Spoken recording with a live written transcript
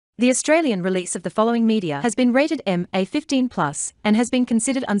The Australian release of the following media has been rated MA15+ and has been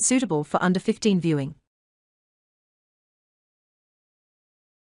considered unsuitable for under 15 viewing.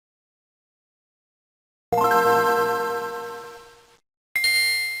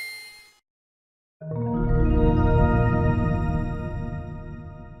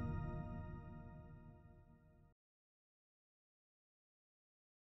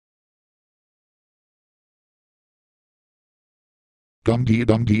 Dum dee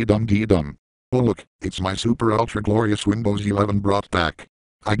dum dee dum dee dum. Oh look, it's my super ultra glorious Windows 11 brought back.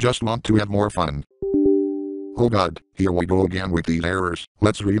 I just want to have more fun. Oh god, here we go again with these errors.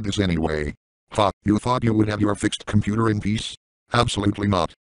 Let's read this anyway. Ha, you thought you would have your fixed computer in peace? Absolutely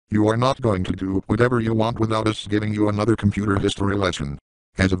not. You are not going to do whatever you want without us giving you another computer history lesson.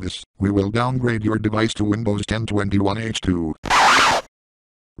 As of this, we will downgrade your device to Windows 10 21H2.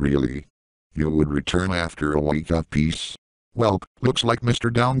 Really? You would return after a week of peace? Well, looks like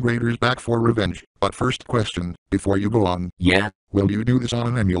Mr. Downgrader's back for revenge. But first question, before you go on. Yeah? Will you do this on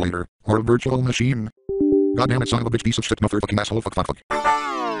an emulator, or a virtual machine? Goddamn it, son of a bitch, piece of shit, motherfucking asshole, fuck.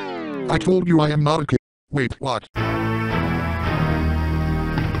 I told you I am not a kid. Wait, what?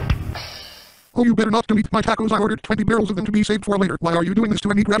 Oh, you better not delete my tacos. I ordered 20 barrels of them to be saved for later. Why are you doing this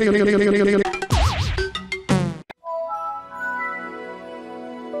to me?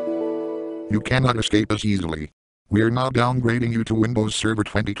 You cannot escape us easily. We're now downgrading you to Windows Server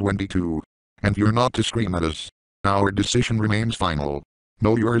 2022. And you're not to scream at us. Our decision remains final.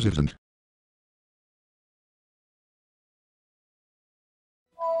 No, yours isn't.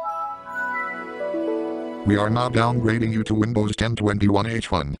 We are now downgrading you to Windows 10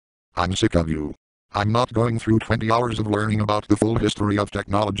 21H1. I'm sick of you. I'm not going through 20 hours of learning about the full history of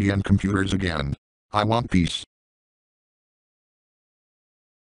technology and computers again. I want peace.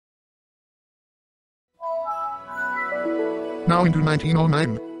 Now into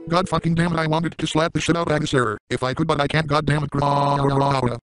 1909. God fucking damn it, I wanted to slap the shit out of this error. If I could, but I can't, god damn it.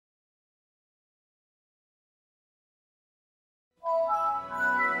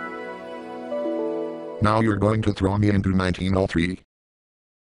 Now you're going to throw me into 1903?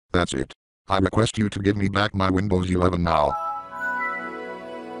 That's it. I request you to give me back my Windows 11 now.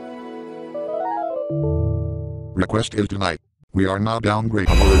 Request is denied. We are now downgrading.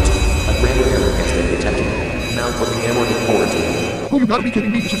 Alert. A random error has been detected. Now putting error in quarantine. Oh, you gotta be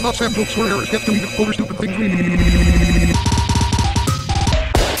kidding me. This is not SamJoex where errors get deleted over stupid things.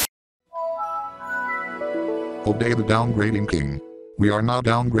 Obey the downgrading king. We are now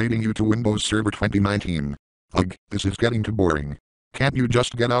downgrading you to Windows Server 2019. Ugh, this is getting too boring. Can't you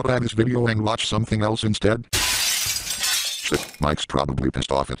just get out of this video and watch something else instead? Shit, Mike's probably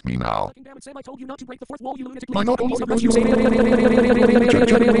pissed off at me now. Damn it, Sam, I told you not to break the fourth wall, you lunatic. I know,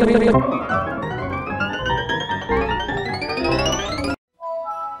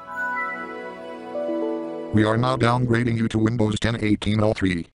 We are now downgrading you to Windows 10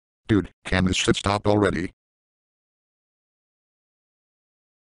 1803. Dude, can this shit stop already?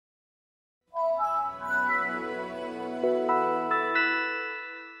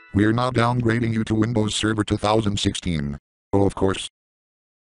 We're now downgrading you to Windows Server 2016. Oh, of course.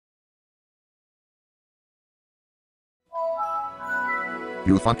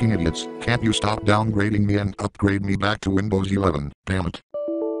 You fucking idiots, can't you stop downgrading me and upgrade me back to Windows 11, damn it.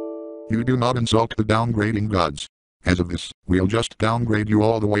 You do not insult the downgrading gods. As of this, we'll just downgrade you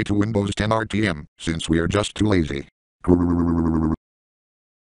all the way to Windows 10 RTM, since we are just too lazy.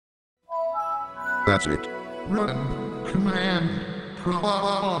 That's it. Run, command,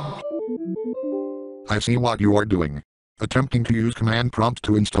 prompt. I see what you are doing. Attempting to use command prompt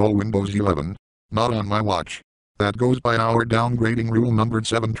to install Windows 11. Not on my watch. That goes by our downgrading rule numbered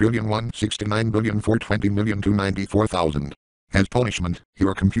 7,169,420,294,000. As punishment,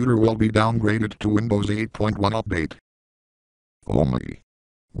 your computer will be downgraded to Windows 8.1 update. Only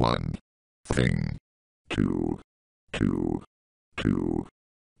one thing. Two.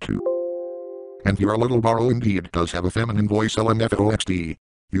 And your little borrow indeed does have a feminine voice LMFAOXD.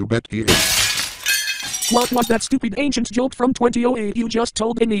 You bet he is. What was that stupid ancient joke from 2008 you just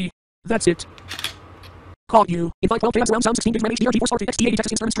told me? That's it. Caught you. Invite 12 fans around sound 16 bit HDR GeForce RTX 80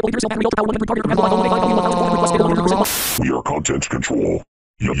 Texas Instruments triple battery ultra power 100 target We are content control.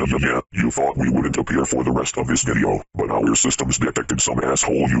 Yeah, you thought we wouldn't appear for the rest of this video, but our systems detected some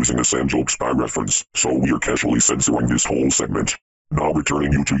asshole using a SamJoex spy reference, so we're casually censoring this whole segment. Now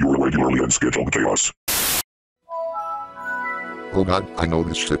returning you to your regularly unscheduled chaos. Oh god, I know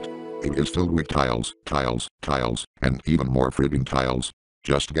this shit. It is filled with tiles, and even more frigging tiles.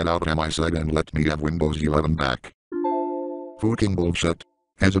 Just get out of my side and let me have Windows 11 back. Fucking bullshit.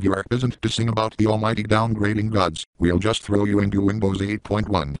 As if you isn't dissing about the almighty downgrading gods, we'll just throw you into Windows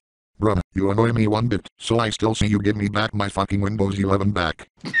 8.1. Bruh, you annoy me one bit, so I still see you give me back my fucking Windows 11 back.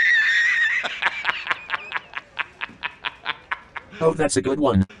 Oh, that's a good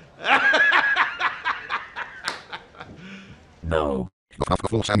one. No.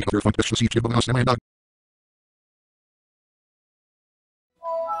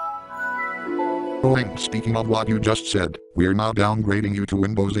 Oh, and speaking of what you just said, we're now downgrading you to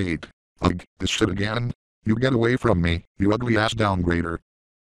Windows 8. Ugh, this shit again? You get away from me, you ugly ass downgrader.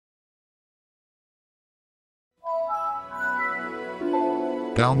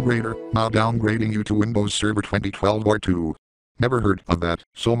 Downgrader, now downgrading you to Windows Server 2012 or 2. Never heard of that,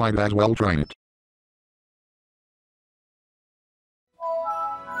 so might as well try it.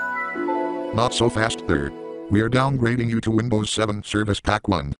 Not so fast there. We are downgrading you to Windows 7 Service Pack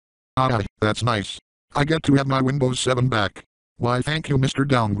 1. Ah, that's nice. I get to have my Windows 7 back. Why thank you Mr.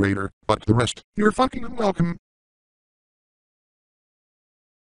 Downgrader, but the rest, you're fucking unwelcome.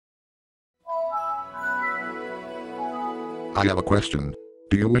 I have a question.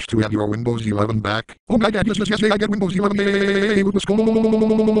 Do you wish to have your Windows 11 back? Oh my god, yes, I get Windows 11, yay, let's go.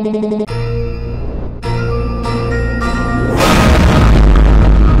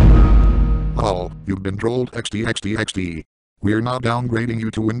 Oh, you've been trolled XD. We're now downgrading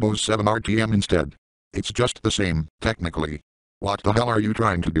you to Windows 7 RTM instead. It's just the same, technically. What the hell are you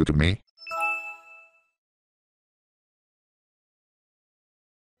trying to do to me?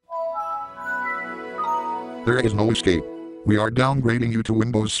 There is no escape. We are downgrading you to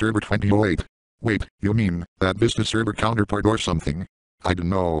Windows Server 2008. Wait, you mean that Vista Server counterpart or something? I don't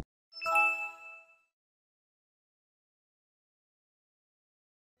know.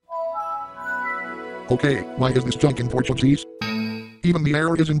 Okay, why is this junk in Portuguese? Even the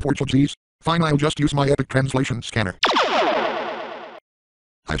error is in Portuguese. Fine, I'll just use my Epic translation scanner.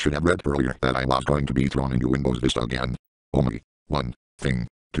 I should have read earlier that I was going to be thrown into Windows Vista again. Only one thing.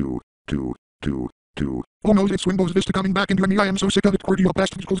 Two. Oh no, it's Windows Vista coming back into me. I am so sick of it. Cordial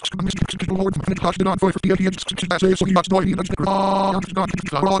past Lord it on 550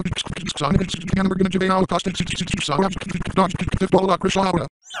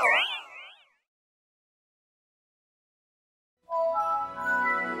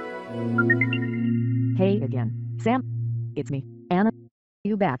 Hey again, Sam. It's me, Anna.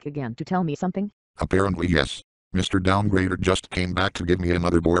 You back again to tell me something? Apparently yes. Mr. Downgrader just came back to give me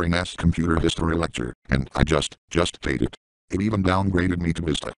another boring-ass computer history lecture, and I just paid it. It even downgraded me to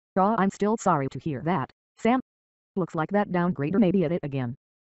Vista. Aw, I'm still sorry to hear that, Sam. Looks like that downgrader may be at it again.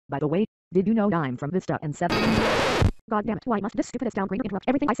 By the way, did you know I'm from Vista and 7? God damn it, why must this stupid downgrader interrupt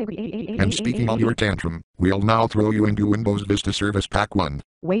everything I say? And speaking of your tantrum, we'll now throw you into Windows Vista Service Pack 1.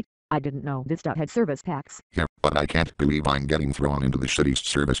 Wait, I didn't know Vista had service packs. Yeah, but I can't believe I'm getting thrown into the shittiest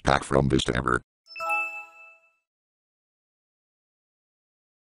service pack from Vista ever.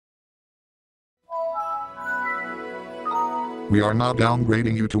 We are now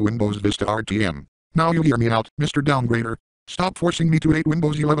downgrading you to Windows Vista RTM. Now you hear me out, Mr. Downgrader. Stop forcing me to hate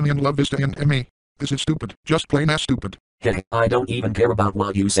Windows 11 and love Vista and MA. This is stupid, just plain ass stupid. Hey, I don't even care about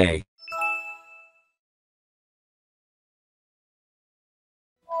what you say.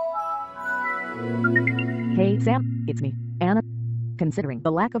 Hey Sam, it's me, Anna. Considering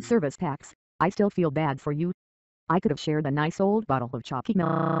the lack of service packs, I still feel bad for you. I could have shared a nice old bottle of chalky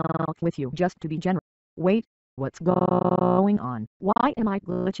milk with you just to be generous. Wait, what's going on? Why am I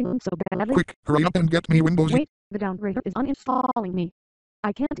glitching so badly? Quick, hurry up and get me Windows. Wait, the downgrader is uninstalling me.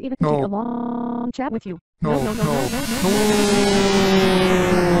 I can't even No. take a long chat with you. No.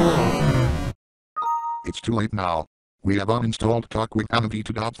 It's too late now. We have uninstalled Talk with Anna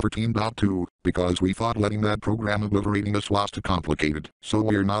V2.13.2 because we thought letting that program obliterating us was too complicated. So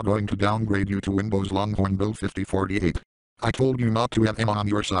we're now going to downgrade you to Windows Longhorn Build 5048. I told you not to have Emma on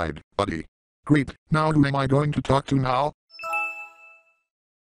your side, buddy. Great, now who am I going to talk to now?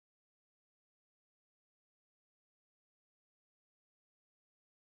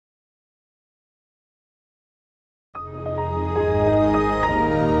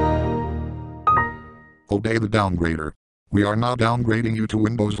 Obey the downgrader. We are now downgrading you to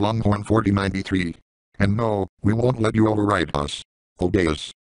Windows Longhorn 4093. And no, we won't let you override us. Obey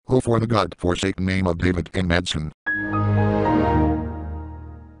us. Oh, for the God-forsaken name of David N. Madsen.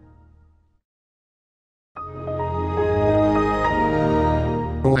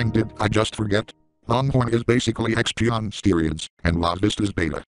 Oh, and did I just forget? Longhorn is basically XP on steroids, and La Vista's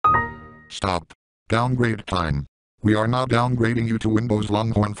beta. Stop. Downgrade time. We are now downgrading you to Windows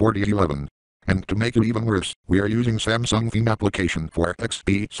Longhorn 4011. And to make it even worse, we are using Samsung theme application for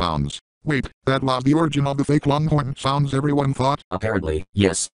XP sounds. Wait, that was the origin of the fake Longhorn sounds everyone thought? Apparently,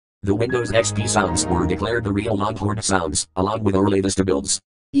 yes. The Windows XP sounds were declared the real Longhorn sounds, along with early Vista builds.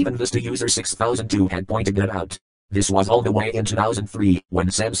 Even Vista user 6002 had pointed that out. This was all the way in 2003, when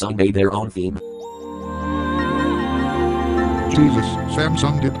Samsung made their own theme. Jesus,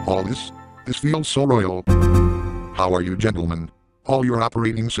 Samsung did all this? This feels so royal. How are you, gentlemen? All your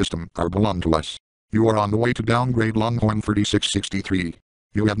operating system are belong to us. You are on the way to downgrade Longhorn 3663.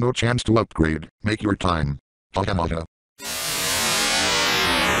 You have no chance to upgrade. Make your time. Haha.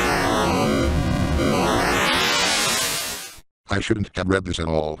 I shouldn't have read this at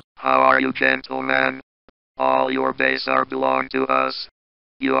all. How are you, gentlemen? All your base are belong to us.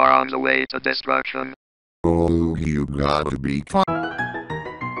 You are on the way to destruction. Oh, you gotta be fun.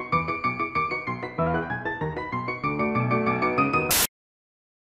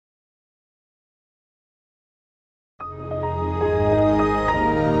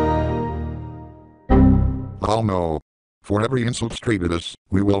 Oh no. For every insult straight at us,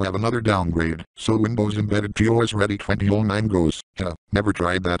 we will have another downgrade, so Windows Embedded POS Ready 2009 goes. Never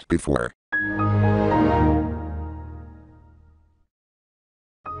tried that before.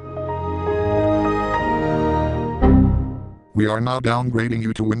 We are now downgrading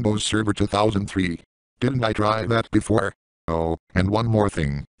you to Windows Server 2003. Didn't I try that before? Oh, and one more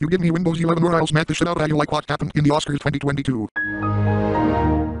thing. You give me Windows 11 or I'll smack the shit out of you like what happened in the Oscars 2022.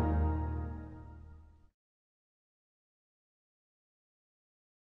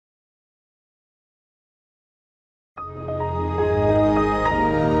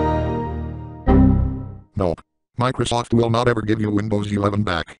 Nope. Microsoft will not ever give you Windows 11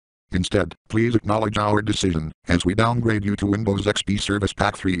 back. Instead, please acknowledge our decision, as we downgrade you to Windows XP Service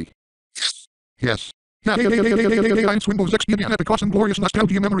Pack 3. Yes. It's Windows XP again, epic awesome glorious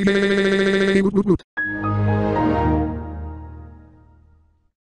nostalgia memory.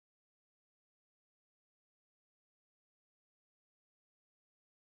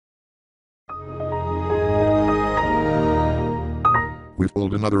 We've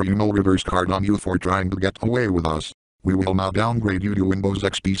pulled another reverse card on you for trying to get away with us. We will now downgrade you to Windows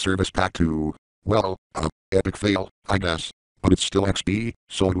XP Service Pack 2. Well, epic fail, I guess. But it's still XP,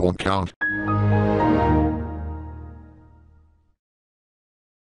 so it won't count.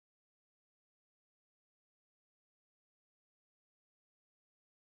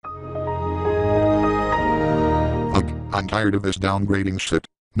 Ugh, I'm tired of this downgrading shit.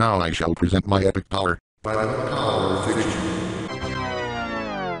 Now I shall present my epic power. By the power of fiction.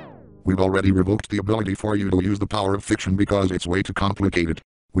 We've already revoked the ability for you to use the power of fiction because it's way too complicated.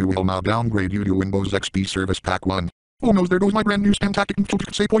 We will now downgrade you to Windows XP Service Pack 1. Oh no, there goes my brand new spam tactic and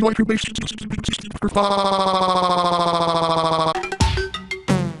say point life base.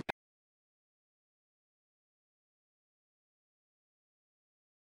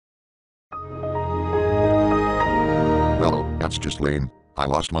 Well, that's just lame. I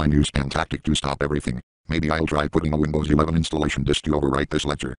lost my new spam tactic to stop everything. Maybe I'll try putting a Windows 11 installation disk to overwrite this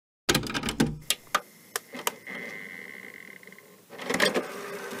lecture.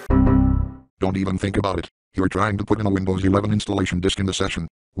 Don't even think about it. You're trying to put in a Windows 11 installation disk in the session.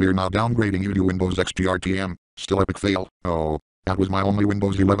 We're now downgrading you to Windows XP RTM. Still epic fail. Oh, that was my only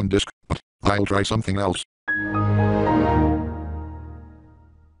Windows 11 disk, but I'll try something else.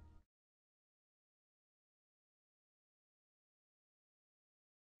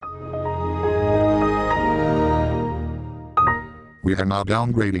 We are now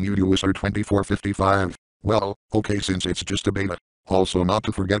downgrading you to WSR 2455. Well, okay, since it's just a beta. Also not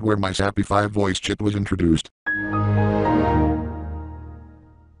to forget where my Sappy 5 voice chip was introduced.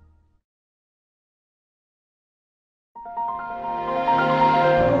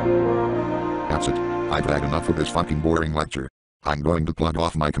 That's it. I've had enough of this fucking boring lecture. I'm going to plug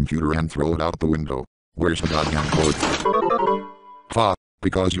off my computer and throw it out the window. Where's the goddamn code? Fuck.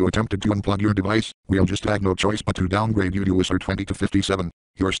 Because you attempted to unplug your device, we'll just have no choice but to downgrade you to WSR 20 to 57.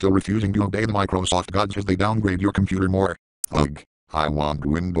 You're still refusing to obey the Microsoft gods as they downgrade your computer more. Ugh. I want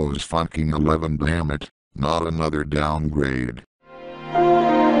Windows fucking 11, damn it. Not another downgrade.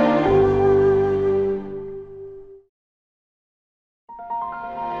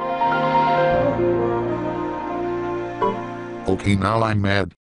 Okay, now I'm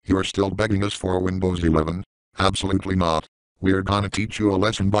mad. You're still begging us for Windows 11? Absolutely not. We're gonna teach you a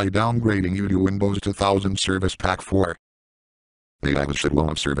lesson by downgrading you to Windows 2000 Service Pack 4. They have a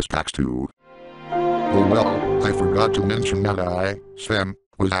shitload of service packs too. Oh well, I forgot to mention that Sam,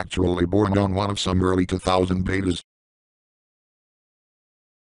 was actually born on one of some early 2000 betas.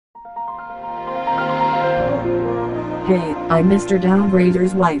 Hey, I'm Mr.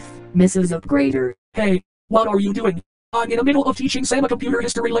 Downgrader's wife, Mrs. Upgrader. Hey, what are you doing? I'm in the middle of teaching Sam a computer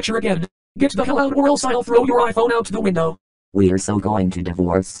history lecture again. Get the hell out or else I'll throw your iPhone out the window. We're so going to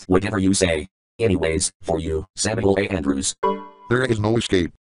divorce. Whatever you say. Anyways, for you, Samuel A. Andrews. There is no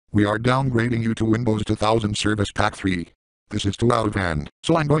escape. We are downgrading you to Windows 2000 Service Pack 3. This is too out of hand,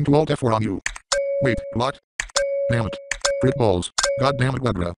 so I'm going to Alt F4 on you. Wait, what? Damn it. Frit balls. God damn it,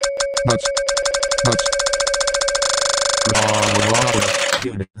 Wegra. Nuts. Nuts.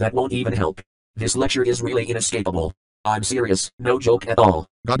 Dude, that won't even help. This lecture is really inescapable. I'm serious, no joke at all.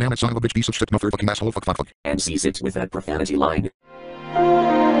 God damn it, son of a bitch, piece of shit, mother fucking asshole, fuck, fuck, fuck. And cease it with that profanity line.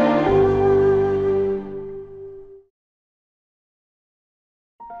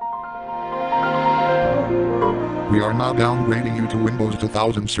 We are now downgrading you to Windows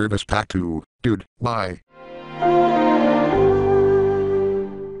 2000 Service Pack 2. Dude, why?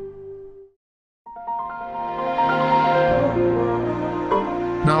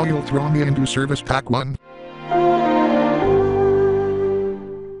 Now you'll throw me into Service Pack 1?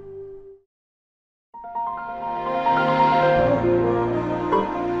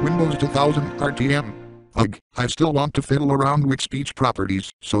 Windows 2000 RTM. Ugh, I still want to fiddle around with speech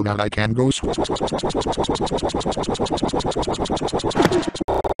properties so that I can go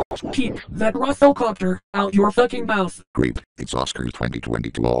Keep that Rothocopter out your fucking mouth. Great, it's Oscars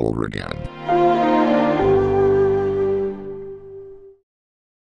 2022 all over again.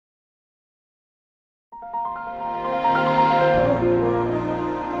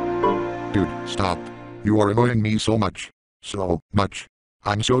 Dude, stop. You are annoying me so much. So much.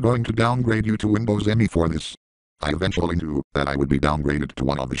 I'm so going to downgrade you to Windows ME for this. I eventually knew that I would be downgraded to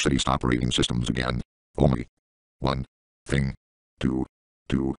one of the shittiest operating systems again. Only one thing to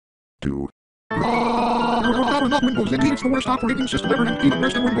do. Not Windows NT, it's the worst operating system ever, and even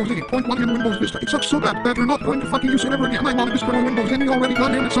worse than Windows 8.1 and Windows Vista. It sucks so bad that we're not going to fucking use it ever again. I'm on this for Windows NT already,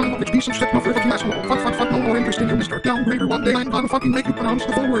 goddamn it, son of a bitch, piece of shit, motherfucking asshole. Fuck, no more interest in you, Mr. Downgraders. One day I'm gonna fucking make you pronounce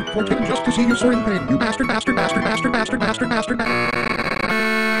the full word for kidding just to see you so in pain. You bastard.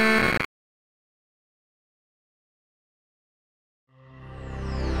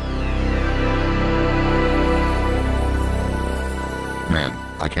 Man,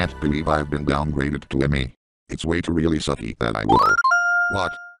 I can't believe I've been downgraded to ME. It's way too really sucky that I will.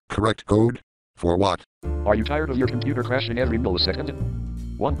 What? Correct code? For what? Are you tired of your computer crashing every millisecond?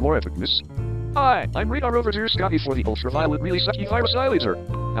 Want more epicness? Hi, I'm Radar Overseer Scotty for the ultraviolet really sucky virus eyelaser.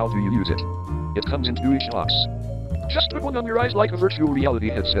 How do you use it? It comes in 2 each box. Just put one on your eyes like a virtual reality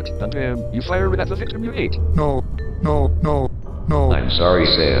headset, and you fire it at the victim you hate. No. I'm sorry,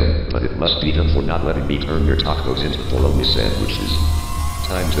 Sam, but it must be done for not letting me turn your tacos into bologna sandwiches.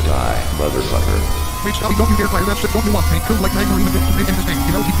 Time to die, motherfucker. Wait, Scotty, don't you dare fire that shit, don't you want me? Kill like Magmarine and to make him distinct.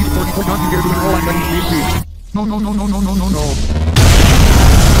 You know, keep the 44, don't you dare do it all, I'm ready to please. No.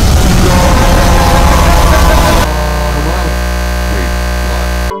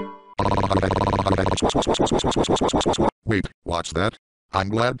 Wait, what's that? I'm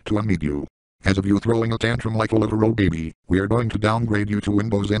glad to unmeet you. As of you throwing a tantrum like a literal baby, we are going to downgrade you to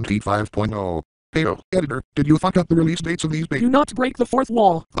Windows NT 5.0. Hey, editor, did you fuck up the release dates of these Do not break the fourth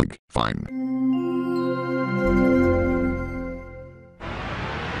wall. Ugh, fine.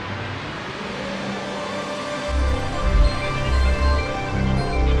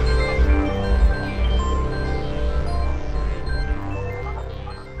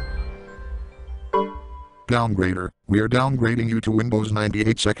 Downgrader, we are downgrading you to Windows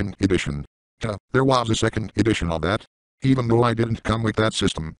 98 2nd Edition. There was a 2nd edition of that. Even though I didn't come with that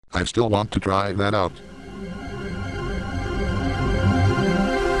system, I still want to try that out.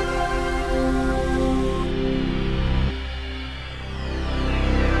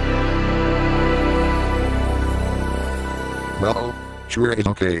 Well, sure is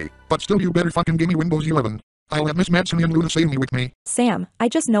okay, but still you better fucking give me Windows 11. I'll have Miss Madsen and Luna save me with me. Sam, I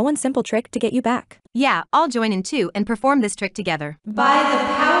just know one simple trick to get you back. Yeah, I'll join in too and perform this trick together. By the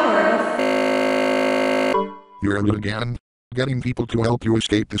power of... You're at it again? Getting people to help you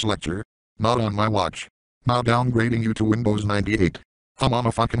escape this lecture? Not on my watch. Now downgrading you to Windows 98. I'm on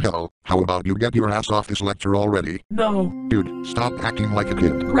a fucking hell. How about you get your ass off this lecture already? No. Dude, stop acting like a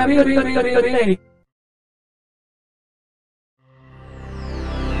kid.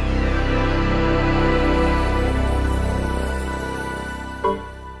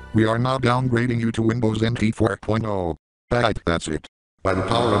 We are now downgrading you to Windows NT 4.0. Right, that's it. By the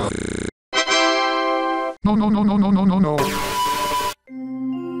power of... No.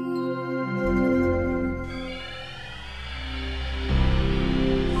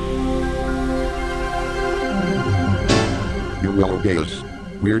 You will obey us.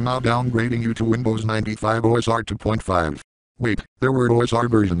 We're now downgrading you to Windows 95 OSR 2.5. Wait, there were OSR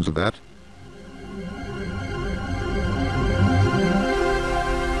versions of that?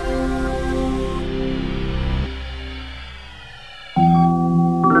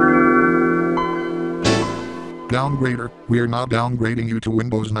 Downgrader, we're now downgrading you to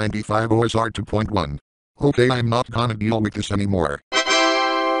Windows 95 OS R 2.1. Okay, I'm not gonna deal with this anymore.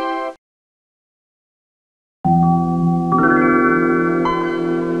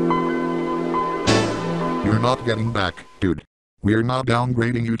 You're not getting back, dude. We're now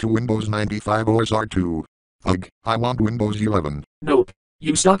downgrading you to Windows 95 OS R2. Ugh, I want Windows 11. Nope.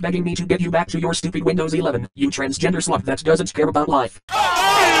 You stop begging me to get you back to your stupid Windows 11, you transgender slut that doesn't care about life.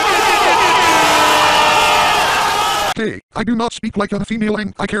 Hey, I do not speak like a female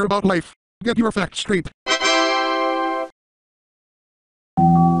and I care about life. Get your facts straight.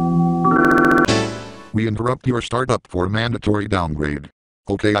 We interrupt your startup for a mandatory downgrade.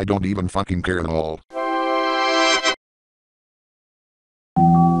 Okay, I don't even fucking care at all.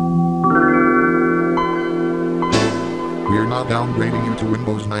 We're now downgrading you to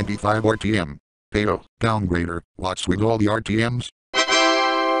Windows 95 RTM. Heyo, Downgrader, what's with all the RTMs?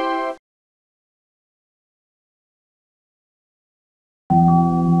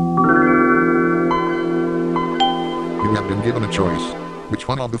 You have been given a choice. Which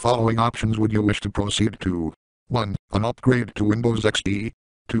one of the following options would you wish to proceed to? 1. An upgrade to Windows XP.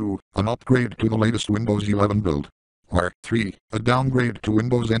 2. An upgrade to the latest Windows 11 build. Or 3. A downgrade to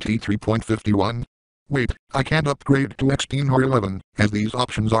Windows NT 3.51. Wait, I can't upgrade to XP or 11, as these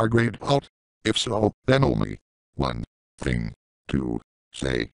options are grayed out. If so, then only one thing to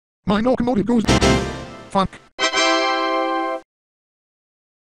say. My locomotive goes. Fuck.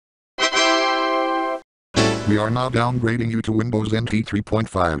 We are now downgrading you to Windows NT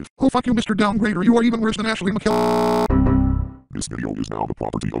 3.5. Oh fuck you, Mr. Downgrader, you are even worse than Ashley McKell. This video is now the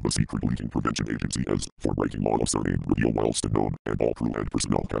property of the Secret Leaking Prevention Agency as, for breaking law of surname reveal whilst unknown, and all crew and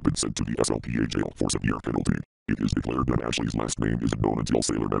personnel have been sent to the SLPA jail for severe penalty. It is declared that Ashley's last name is unknown until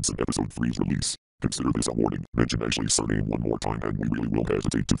Sailor Manson Episode 3's release. Consider this a warning. Mention Ashley's surname one more time and we really will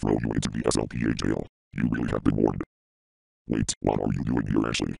hesitate to throw you into the SLPA jail. You really have been warned. Wait, what are you doing here,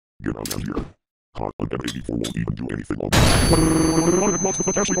 Ashley? Get out of here. Hot, an MA15 won't even do anything on that. What the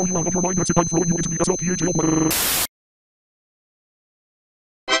fuck, Ashley, are you out of your mind? That's it, I'm throwing you into the SLPA jail.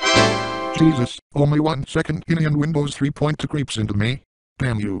 Jesus, only 1 second in Windows 3.2 creeps into me.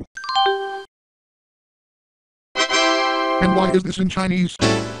 Damn you. And why is this in Chinese?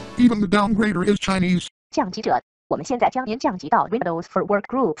 Even the Downgrader is Chinese. 降级者，我们现在将您降级到 Windows for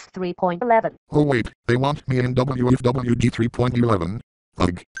Workgroup 3.11. Oh wait, they want me in WFWG 3.11?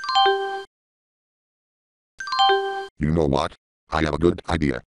 Ugh. You know what? I have a good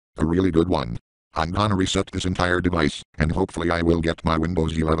idea. A really good one. I'm gonna reset this entire device, and hopefully I will get my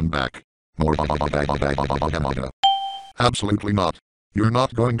Windows 11 back. Absolutely not. You're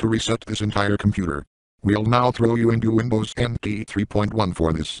not going to reset this entire computer. We'll now throw you into Windows NT 3.1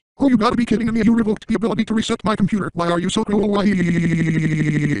 for this. Oh, you gotta be kidding me, you revoked the ability to reset my computer. Why are you so cruel? Why?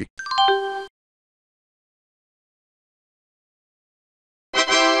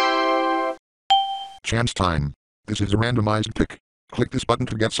 Chance time. This is a randomized pick. Click this button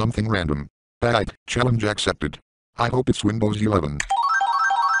to get something random. Alright, challenge accepted. I hope it's Windows 11.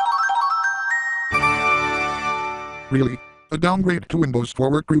 Really? A downgrade to Windows for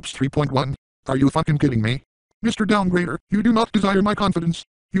Workgroups 3.1? Are you fucking kidding me? Mr. Downgrader, you do not desire my confidence.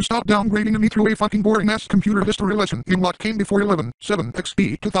 You stop downgrading me through a fucking boring ass computer history lesson in what came before 11, 7,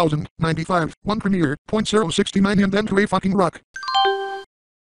 XP, 2000, 95, 1 Premiere, .069 and then to a fucking rock.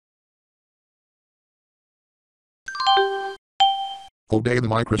 Obey the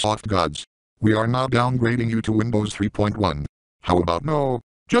Microsoft gods. We are now downgrading you to Windows 3.1. How about no?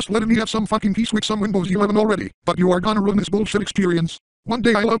 Just let me have some fucking peace with some Windows 11 already, but you are gonna ruin this bullshit experience. One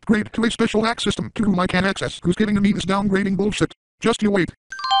day I'll upgrade to a special hack system to whom I can access who's giving me this downgrading bullshit. Just you wait.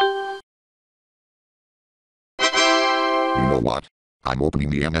 You know what? I'm opening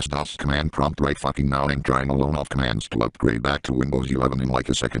the MS-DOS command prompt right fucking now and trying a load of commands to upgrade back to Windows 11 in like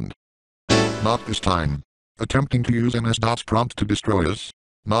a second. Not this time. Attempting to use MS-DOS prompt to destroy us?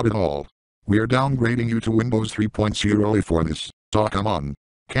 Not at all. We're downgrading you to Windows 3.0 for this, so come on.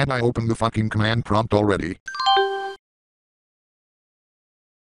 Can't I open the fucking command prompt already?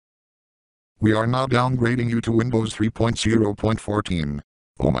 We are now downgrading you to Windows 3.0.14.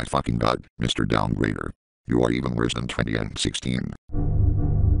 Oh my fucking god, Mr. Downgrader. You are even worse than 20 and 16.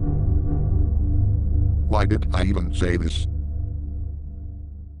 Why did I even say this?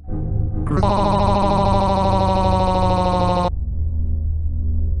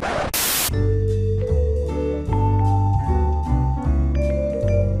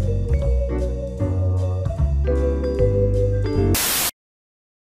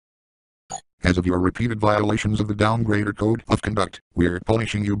 As of your repeated violations of the Downgrader Code of Conduct, we're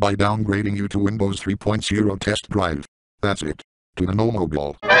punishing you by downgrading you to Windows 3.0 test drive. That's it. To the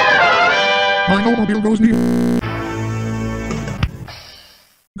no-mobile. My no-mobile goes new.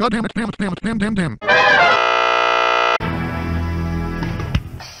 God damn it, damn it, damn it, damn, damn, damn.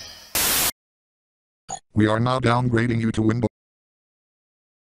 We are now downgrading you to Windows.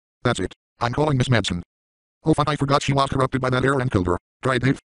 That's it. I'm calling Miss Madsen. Oh fuck, I forgot she was corrupted by that error and killed her. Try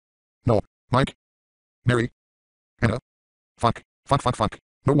Dave. No. Mike. Mary. Anna. Fuck. Fuck, fuck, fuck.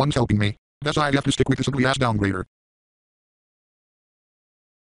 No one's helping me. Guess I have to stick with this ugly ass downgrader.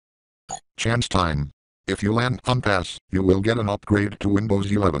 Chance time. If you land on pass, you will get an upgrade to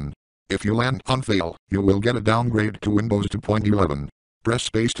Windows 11. If you land on fail, you will get a downgrade to Windows 2.11. Press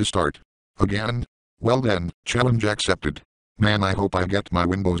space to start. Again? Well then, challenge accepted. Man, I hope I get my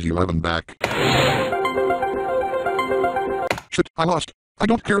Windows 11 back. Shit, I lost. I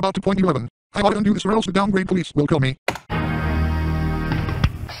don't care about 2.11. I ought to undo this or else the downgrade police will kill me.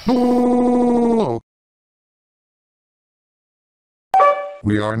 No!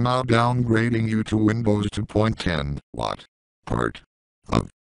 We are now downgrading you to Windows 2.10. What part of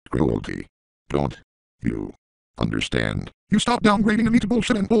cruelty don't you understand? You stop downgrading and need to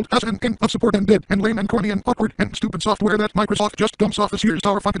bullshit and old ass and of support and dead and lame and corny and awkward and stupid software that Microsoft just dumps off this year's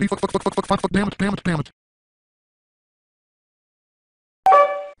tower fuckity fuck fuck fuck fuck fuck fuck fuck damn it damn it damn it.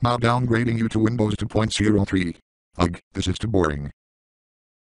 Now downgrading you to Windows 2.03. Ugh, this is too boring.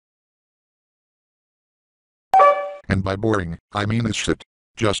 And by boring, I mean this shit.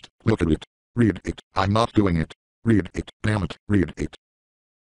 Just look at it. Read it. I'm not doing it. Read it. Damn it. Read it.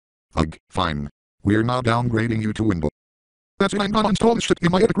 Ugh, fine. We're now downgrading you to Windows. That's it, I'm gonna install this shit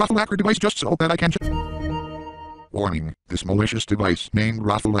in my Raffle Hacker device just so that I can Warning, this malicious device named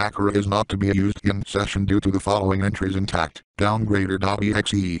Raffle Hacker is not to be used in session due to the following entries intact.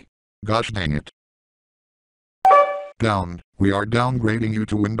 Downgrader.exe. Gosh dang it. Down. We are downgrading you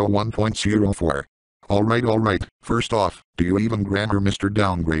to Windows 1.04. Alright, first off, do you even grammar Mr.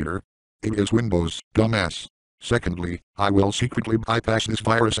 Downgrader? It is Windows, dumbass. Secondly, I will secretly bypass this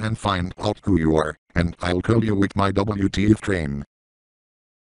virus and find out who you are, and I'll kill you with my WTF train.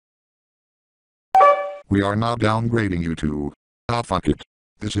 We are now downgrading you to... Ah fuck it.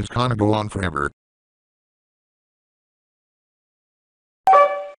 This is gonna go on forever.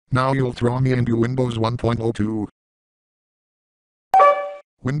 Now you'll throw me into Windows 1.02.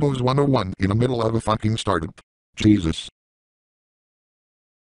 Windows 101 in the middle of a fucking startup. Jesus.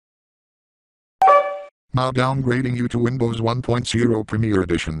 Now downgrading you to Windows 1.0 Premier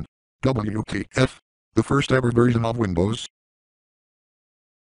Edition. WTF. The first ever version of Windows.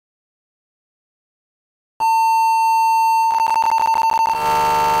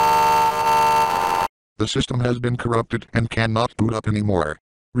 The system has been corrupted and cannot boot up anymore.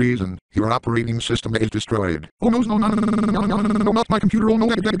 Reason, your operating system is destroyed. Oh no, not my computer, oh no,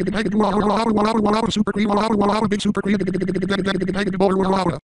 super big super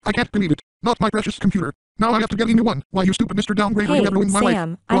I can't believe it, not my precious computer. Now I have to get a new one. Why, you stupid Mr. Downgrader, you have ruined my life.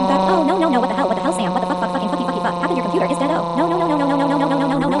 Sam, I'm back. Oh no, what the hell, Sam, what the fuck, how come your computer is dead? Oh,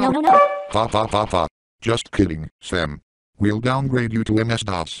 no. Ha. Just kidding, Sam. We'll downgrade you to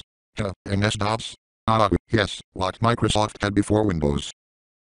MS-DOS. MS-DOS? Ah, yes, what Microsoft had before Windows.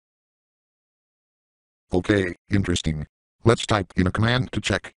 Okay, interesting. Let's type in a command to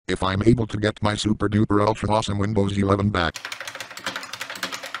check if I'm able to get my super duper ultra awesome Windows 11 back.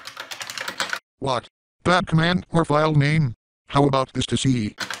 What? Bad command or file name? How about this to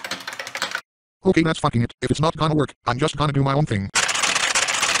see? Okay, that's fucking it. If it's not gonna work, I'm just gonna do my own thing.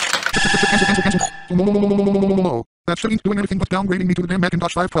 Cancel. That shit ain't doing anything but downgrading me to the damn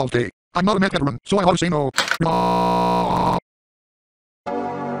Macintosh 512K. I'm not a Mac veteran, so I ought to say no.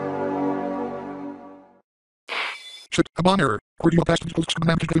 Shit, a bomb error. Cordial past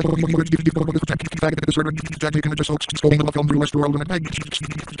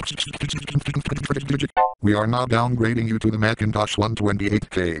We are now downgrading you to the Macintosh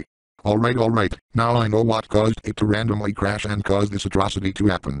 128K. Alright. Now I know what caused it to randomly crash and cause this atrocity to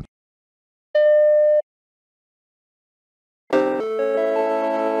happen.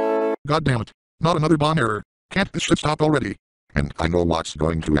 God damn it. Not another bomb error. Can't this shit stop already? And I know what's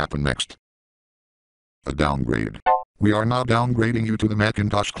going to happen next. A downgrade. We are now downgrading you to the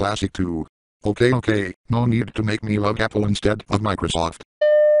Macintosh Classic 2. Okay, no need to make me love Apple instead of Microsoft.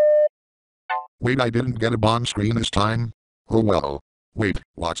 Wait, I didn't get a bomb screen this time? Oh well. Wait,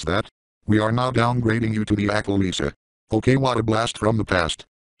 what's that? We are now downgrading you to the Apple Lisa. Okay, what a blast from the past.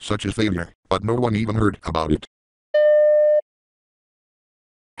 Such a failure, but no one even heard about it.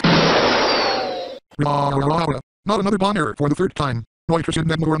 Not another bomb error for the third time.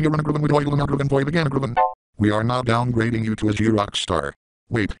 We are now downgrading you to a Xerox Star.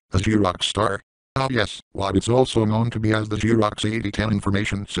 Wait, a Xerox Star? Ah yes, what it's also known to be as the Xerox 8010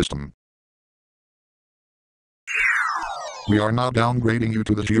 Information System. We are now downgrading you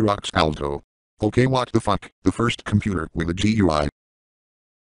to the Xerox Alto. Okay, what the fuck? The first computer with a GUI.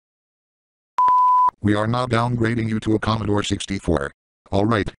 We are now downgrading you to a Commodore 64.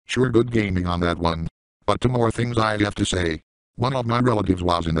 Alright, sure, good gaming on that one. But two more things I have to say. One of my relatives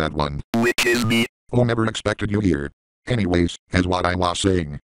was in that one. Which is me. Oh, never expected you here. Anyways, as what I was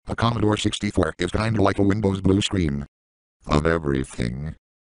saying, a Commodore 64 is kinda like a Windows blue screen. Of everything.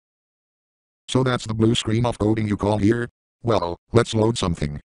 So that's the blue screen of coding you call here? Well, let's load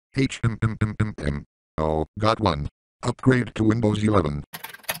something. Oh, got one. Upgrade to Windows 11.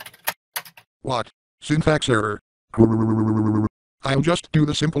 What? Syntax error. I'll just do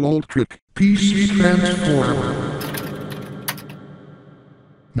the simple old trick. PC transform.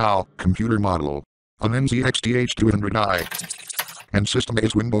 Now, computer model. An NZXT H200i. And system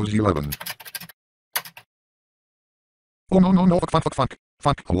is Windows 11. Oh no,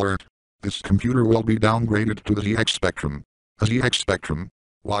 fuck, alert. This computer will be downgraded to the ZX Spectrum. A ZX Spectrum?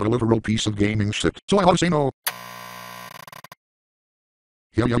 What a literal piece of gaming shit. So I ought to say no.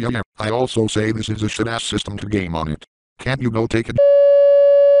 Yeah. I also say this is a shit-ass system to game on it. Can't you go take it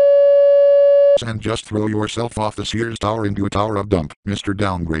and just throw yourself off the Sears Tower into a tower of dump, Mr.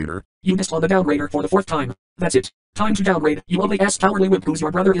 Downgrader? You missed on the Downgrader for the 4th time. That's it. Time to downgrade, you ugly ass towerly wimp whose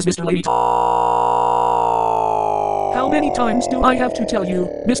your brother is Mr. Lady How many times do I have to tell you,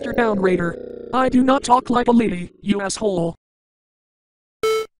 Mr. Downgrader? I do not talk like a lady, you asshole.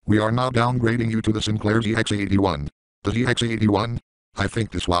 We are now downgrading you to the Sinclair ZX81. The ZX81? I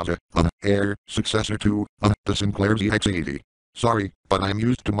think this was an heir successor to the Sinclair ZX80. Sorry, but I'm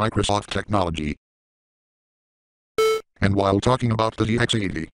used to Microsoft technology. And while talking about the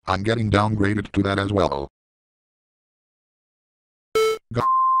ZX80, I'm getting downgraded to that as well. God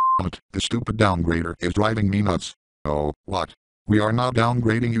damn it, this stupid downgrader is driving me nuts. Oh, what? We are now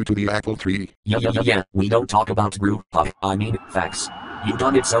downgrading you to the Apple III. Yeah, we don't talk about brew, I mean, facts. You've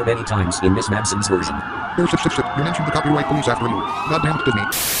done it so many times in Miss Manson's version. Shit, you mentioned the copyright police after you. Goddamn it, Disney.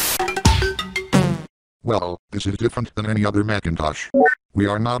 Well, this is different than any other Macintosh. We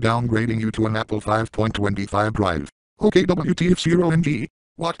are now downgrading you to an Apple 5.25 drive. Okay, WTF0NG.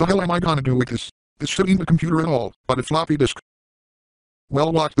 What the hell am I gonna do with this? This shit ain't a computer at all, but a floppy disk.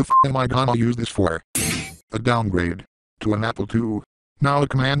 Well, what the f am I gonna use this for? A downgrade. To an Apple II. Now a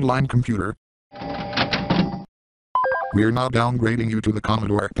command line computer. We're now downgrading you to the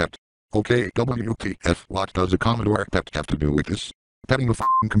Commodore PET. Okay, WTF, what does a Commodore PET have to do with this? Petting a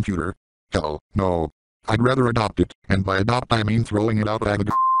f***ing computer? Hell, no. I'd rather adopt it, and by adopt I mean throwing it out at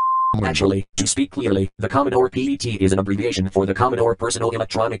the Actually, to speak clearly, the Commodore PET is an abbreviation for the Commodore Personal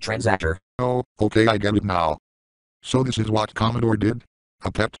Electronic Transactor. Oh, okay, I get it now. So this is what Commodore did?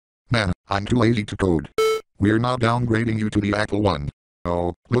 A PET? Man, I'm too lazy to code. We're now downgrading you to the Apple I.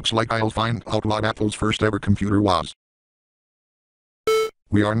 Oh, looks like I'll find out what Apple's first ever computer was.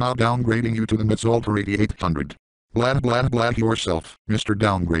 We are now downgrading you to the Metsolder 8800. Blah yourself, Mr.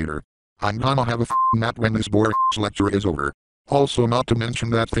 Downgrader. I'm gonna have a f***ing nap when this boring lecture is over. Also, not to mention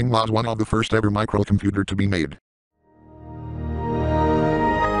that thing was one of the first ever microcomputer to be made.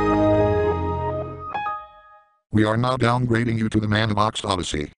 We are now downgrading you to the Manibox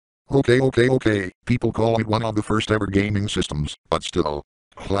Odyssey. Okay. People call it one of the first ever gaming systems, but still.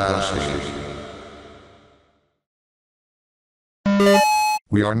 Classic.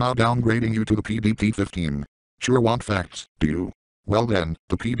 We are now downgrading you to the PDP-15. Sure want facts, do you? Well then,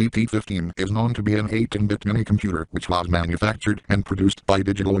 the PDP-15 is known to be an 18-bit mini-computer which was manufactured and produced by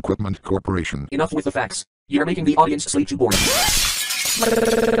Digital Equipment Corporation. Enough with the facts. You're making the audience sleep too boring.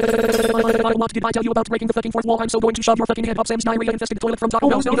 What did I tell you about breaking the fucking fourth wall? I'm so going to shove your fucking head up Sam's diarrhea-infested toilet from top.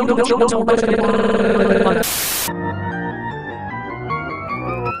 No.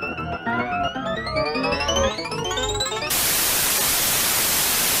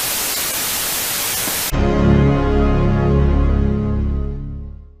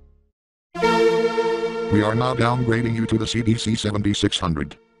 We are now downgrading you to the CDC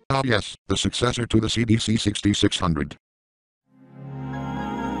 7600. Ah yes, the successor to the CDC 6600.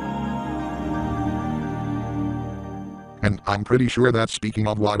 And I'm pretty sure that's speaking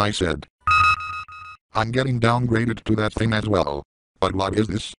of what I said. I'm getting downgraded to that thing as well. But what is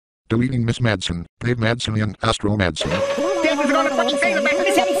this? Deleting Miss Madsen, Dave Madsen and Astro Madsen.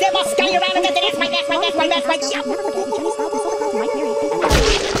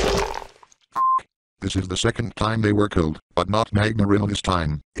 This is the second time they were killed, but not Magmarino this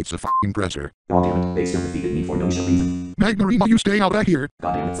time. It's a f***ing presser. Goddammit, they still defeated me for no shit reason. Magmarino, you stay out of here!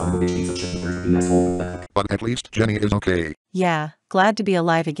 Goddammit, son of a bitch, piece of shit, you asshole, what the heck? But at least Jenny is okay. Yeah, glad to be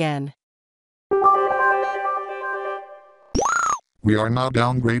alive again. We are now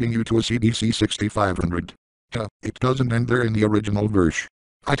downgrading you to a CDC 6500. It doesn't end there in the original verse.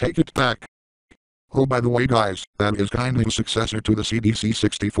 I take it back. Oh, by the way guys, that is kindly the successor to the CDC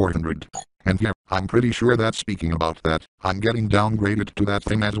 6400. And yeah, I'm pretty sure that speaking about that, I'm getting downgraded to that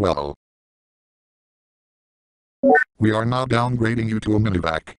thing as well. We are now downgrading you to a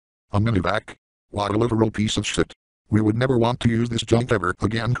minivac. A minivac? What a literal piece of shit. We would never want to use this junk ever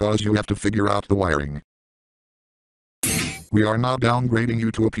again cause you have to figure out the wiring. We are now downgrading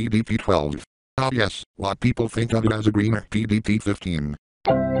you to a PDP-12. Ah yes, what people think of it as a greener PDP-15.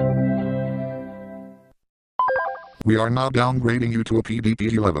 We are now downgrading you to a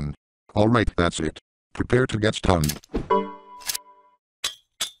PDP-11. Alright, that's it. Prepare to get stunned.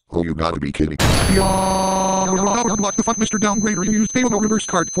 Oh, you gotta be kidding. What the fuck, Mr. Downgrader? You used no reverse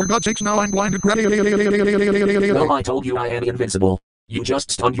card. For God's sakes, now I'm blinded. No, I told you I am invincible. You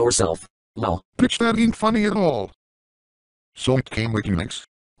just stunned yourself. Lol. Bitch, that ain't funny at all. So it came with Unix.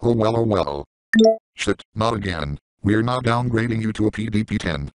 Oh well, oh well. Shit, not again. We're now downgrading you to a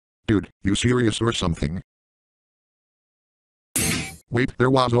PDP-10. Dude, you serious or something? Wait, there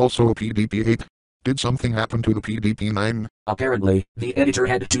was also a PDP-8. Did something happen to the PDP-9? Apparently, the editor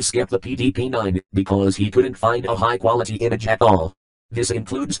had to skip the PDP-9 because he couldn't find a high-quality image at all. This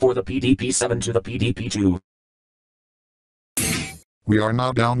includes for the PDP-7 to the PDP-2. We are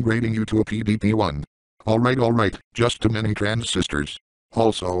now downgrading you to a PDP-1. Alright, just too many transistors.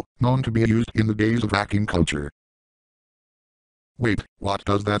 Also, known to be used in the days of hacking culture. Wait, what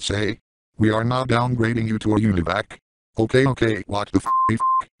does that say? We are now downgrading you to a univac. Okay, what the f***?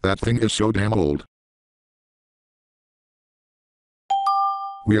 That thing is so damn old.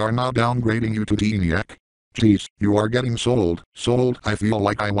 We are now downgrading you to the ENIAC. Jeez, you are getting so old, I feel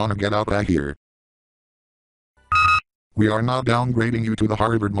like I wanna get out of here. We are now downgrading you to the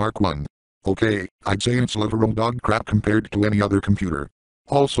Harvard Mark I. Okay, I'd say it's literal dog crap compared to any other computer.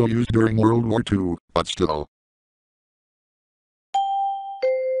 Also used during World War II, but still.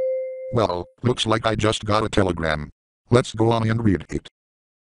 Well, looks like I just got a telegram. Let's go on and read it.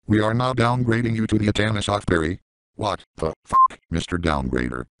 We are now downgrading you to the Atanasoff Berry. What the fuck, Mr.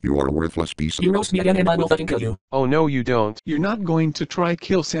 Downgrader? You are a worthless piece of— You roast me again and I will fucking kill you. Oh no you don't. You're not going to try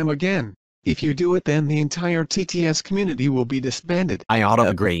kill Sam again. If you do it then the entire TTS community will be disbanded. I oughta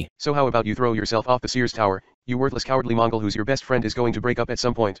agree. So how about you throw yourself off the Sears Tower, you worthless cowardly Mongol whose your best friend is going to break up at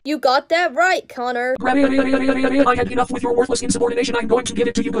some point. You got that right, Connor. I had enough with your worthless insubordination. I'm going to give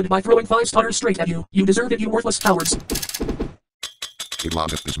it to you good by throwing 5 stunners straight at you. You deserve it, you worthless cowards. It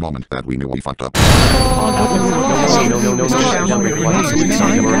was at this moment that we knew we fucked up. No.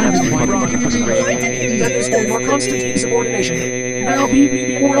 That is for your constant insubordination. Now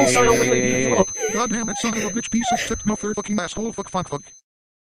be or else I will beat you up. God damn it, son of a bitch, piece of shit, motherfucking asshole, fuck.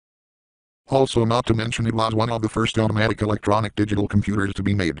 Also, not to mention it was one of the first automatic electronic digital computers to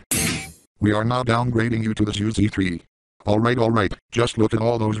be made. We are now downgrading you to the Zeus Z3. Alright, just look at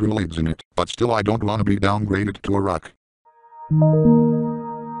all those relays in it, but still I don't wanna be downgraded to a rock.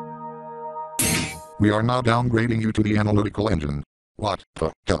 We are now downgrading you to the analytical engine. What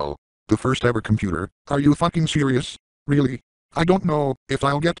the hell? The first ever computer? Are you fucking serious? Really? I don't know if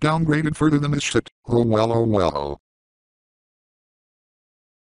I'll get downgraded further than this shit. Oh well.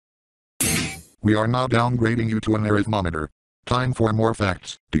 We are now downgrading you to an arithmometer. Time for more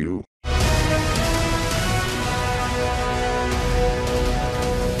facts, do you?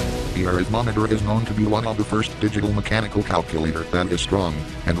 The arithmometer is known to be one of the first digital mechanical calculator that is strong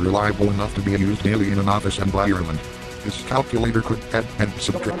and reliable enough to be used daily in an office environment. This calculator could add and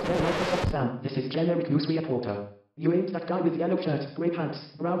subtract. Sam, this is generic news reporter. You ain't that guy with yellow shirt, grey pants,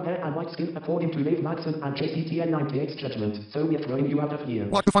 brown hair and white skin according to Dave Madsen and JCTN98's judgment, so we're throwing you out of here.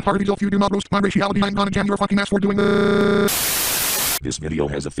 What the fuck, Hardy? If you do not roast my raciality, I'm gonna jam your fucking ass for doing this. This video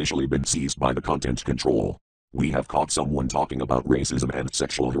has officially been seized by the content control. We have caught someone talking about racism and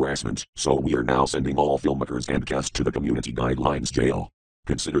sexual harassment, so we are now sending all filmmakers and cast to the community guidelines jail.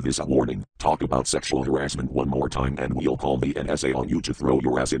 Consider this a warning. Talk about sexual harassment one more time and we'll call the NSA on you to throw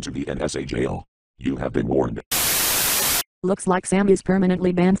your ass into the NSA jail. You have been warned. Looks like Sam is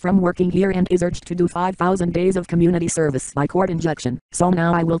permanently banned from working here and is urged to do 5,000 days of community service by court injunction, so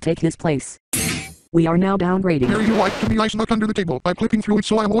now I will take his place. We are now downgrading. Here you like to be snuck under the table by clipping through it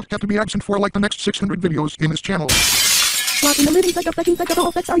so I won't have to be absent for like the next 600 videos in this channel. What in the living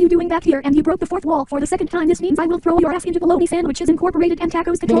fuck are you doing back here? And you broke the fourth wall for the second time. This means I will throw your ass into bologna sandwiches incorporated and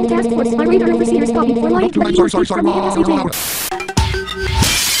tacos control task force. My radar overseers copied for lying to you from the NSA jail.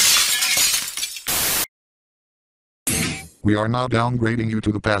 We are now downgrading you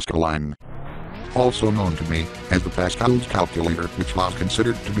to the Pascal line. Also known to me as the Pascal's calculator, which was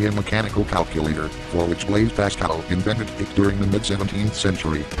considered to be a mechanical calculator, for which Blaise Pascal invented it during the mid-17th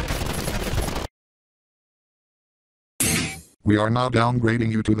century. We are now downgrading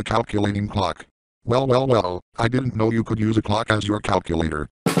you to the calculating clock. Well, I didn't know you could use a clock as your calculator.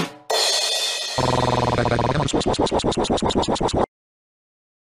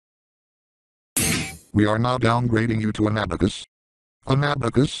 We are now downgrading you to an abacus. An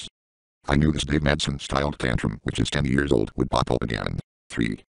abacus? I knew this Dave Madsen-styled tantrum, which is 10 years old, would pop up again.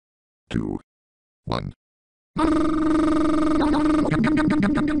 3, 2, 1.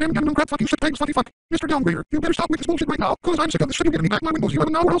 Crap, fucking shit, pigs, fuck. Mr. Downgrader, you better stop with this bullshit right now, cause I'm sick of this shit. You getting me back my Windows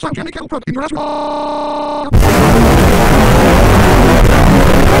 11 now, or else I'm jamming cattle prod in your ass.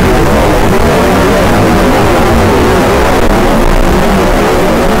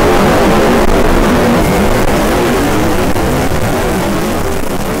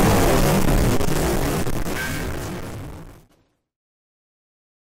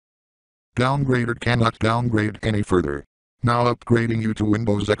 Downgrader cannot downgrade any further. Now upgrading you to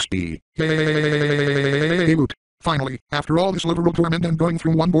Windows XP. Yay! Woot. Finally, after all this literal torment and going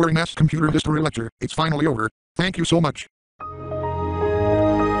through one boring-ass computer history lecture, it's finally over. Thank you so much.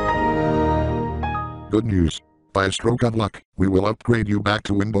 Good news. By a stroke of luck, we will upgrade you back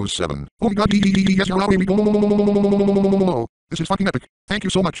to Windows 7. Oh my god, yes, you're we go. This is fucking epic. Thank you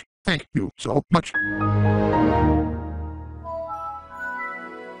so much. Thank you so much.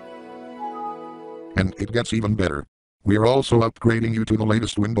 And it gets even better. We're also upgrading you to the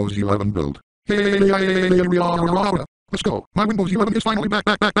latest Windows 11 build. Hey, let's go. My Windows 11 is finally back.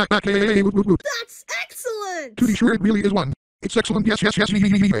 Hey, woot. That's excellent! To be sure, it really is one. It's excellent, yes.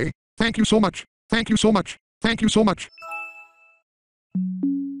 Thank you so much. Thank you so much.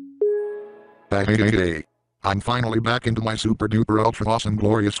 Hey. I'm finally back into my super duper ultra awesome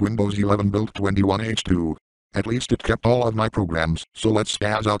glorious Windows 11 build 21H2. At least it kept all of my programs, so let's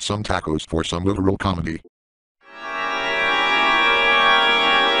spaz out some tacos for some literal comedy.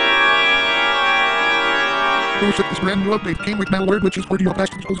 Oh shit, this brand new update came with malware, which is pretty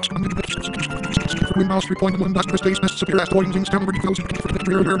fast. Windows 3.1 dust space disappear as toys in standard close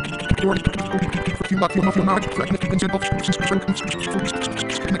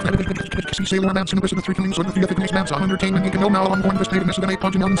Sailor Manson and the three killings of the ethical man's on entertainment. You can know now on one state of this and 8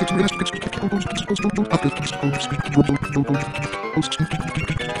 punch and 6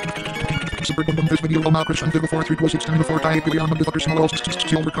 this video will not crash until before 3 6 10 before I billion motherfuckers small else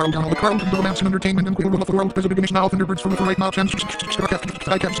silver Carl down on the Carl and the Manson entertainment and Quill of the world president is now Thunderbirds from the right now chance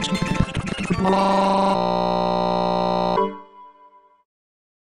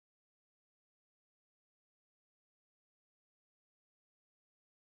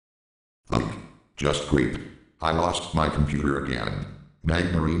just great. I lost my computer again.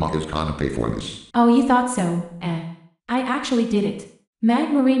 Magmarina is gonna pay for this. Oh, you thought so, eh? I actually did it.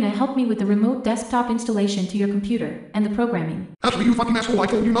 Magmarina helped me with the remote desktop installation to your computer, and the programming. Actually, you fucking asshole, I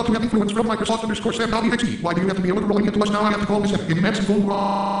told you not to have influence from Microsoft_Sam.exe. Why do you have to be a literal idiot to us now? I have to call this in Madsen phone.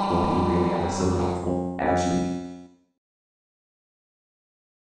 Oh, you really are so helpful, actually.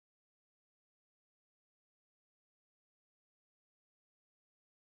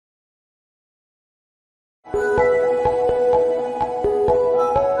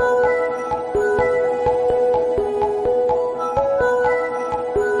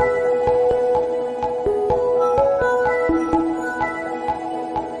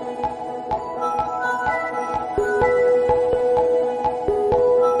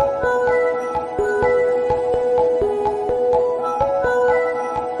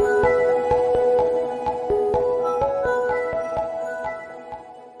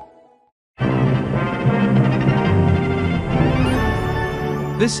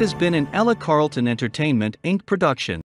 This has been an Ella Carlton Entertainment Inc. production.